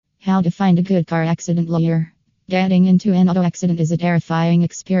How to find a good car accident lawyer. Getting into an auto accident is a terrifying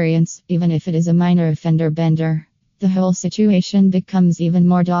experience, even if it is a minor fender bender. The whole situation becomes even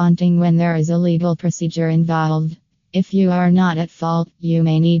more daunting when there is a legal procedure involved. If you are not at fault, you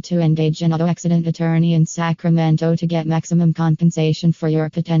may need to engage an auto accident attorney in Sacramento to get maximum compensation for your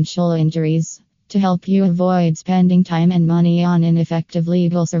potential injuries. To help you avoid spending time and money on ineffective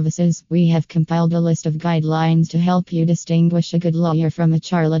legal services, we have compiled a list of guidelines to help you distinguish a good lawyer from a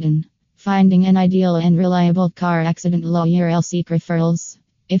charlatan. Finding an ideal and reliable car accident lawyer. Seek referrals.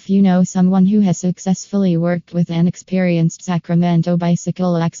 If you know someone who has successfully worked with an experienced Sacramento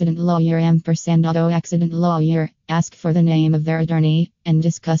bicycle accident lawyer & auto accident lawyer, ask for the name of their attorney and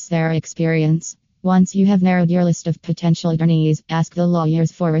discuss their experience. Once you have narrowed your list of potential attorneys, ask the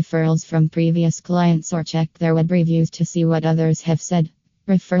lawyers for referrals from previous clients or check their web reviews to see what others have said.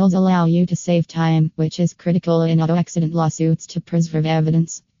 Referrals allow you to save time, which is critical in auto accident lawsuits to preserve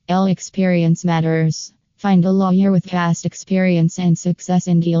evidence. Experience matters. Find a lawyer with past experience and success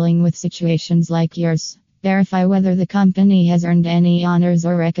in dealing with situations like yours. Verify whether the company has earned any honors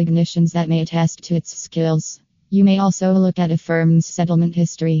or recognitions that may attest to its skills. You may also look at a firm's settlement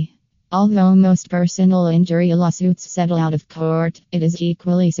history. Although most personal injury lawsuits settle out of court, it is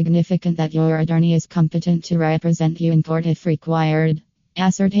equally significant that your attorney is competent to represent you in court if required.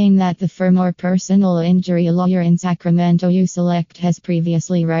 Ascertain that the firm or personal injury lawyer in Sacramento you select has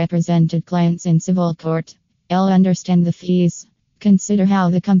previously represented clients in civil court. Understand the fees. Consider how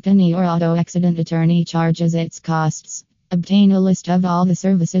the company or auto accident attorney charges its costs. Obtain a list of all the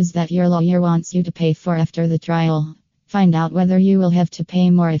services that your lawyer wants you to pay for after the trial. Find out whether you will have to pay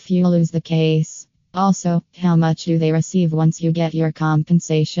more if you lose the case. Also, how much do they receive once you get your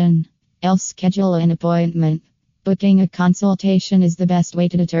compensation? Schedule an appointment. Booking a consultation is the best way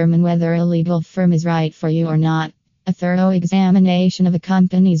to determine whether a legal firm is right for you or not. A thorough examination of a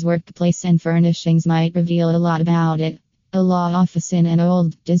company's workplace and furnishings might reveal a lot about it. A law office in an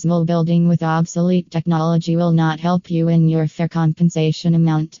old, dismal building with obsolete technology will not help you in your fair compensation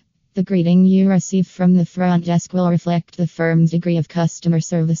amount. The greeting you receive from the front desk will reflect the firm's degree of customer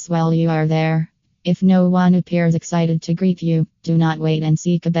service while you are there. If no one appears excited to greet you, do not wait and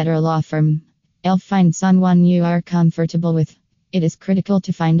seek a better law firm. Find someone you are comfortable with. It is critical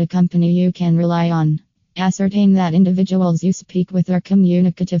to find a company you can rely on. Ascertain that individuals you speak with are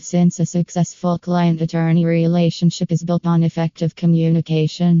communicative, since a successful client-attorney relationship is built on effective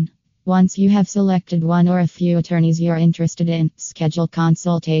communication. Once you have selected one or a few attorneys you're interested in, schedule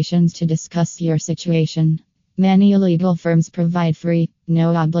consultations to discuss your situation. Many legal firms provide free,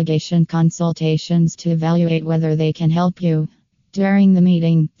 no-obligation consultations to evaluate whether they can help you. During the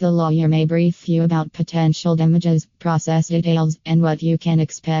meeting, the lawyer may brief you about potential damages, process details, and what you can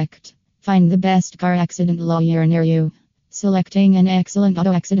expect. Find the best car accident lawyer near you. Selecting an excellent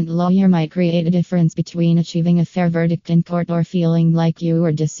auto accident lawyer might create a difference between achieving a fair verdict in court or feeling like you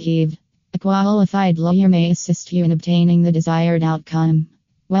were deceived. A qualified lawyer may assist you in obtaining the desired outcome.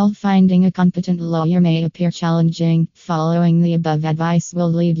 While finding a competent lawyer may appear challenging, following the above advice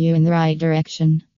will lead you in the right direction.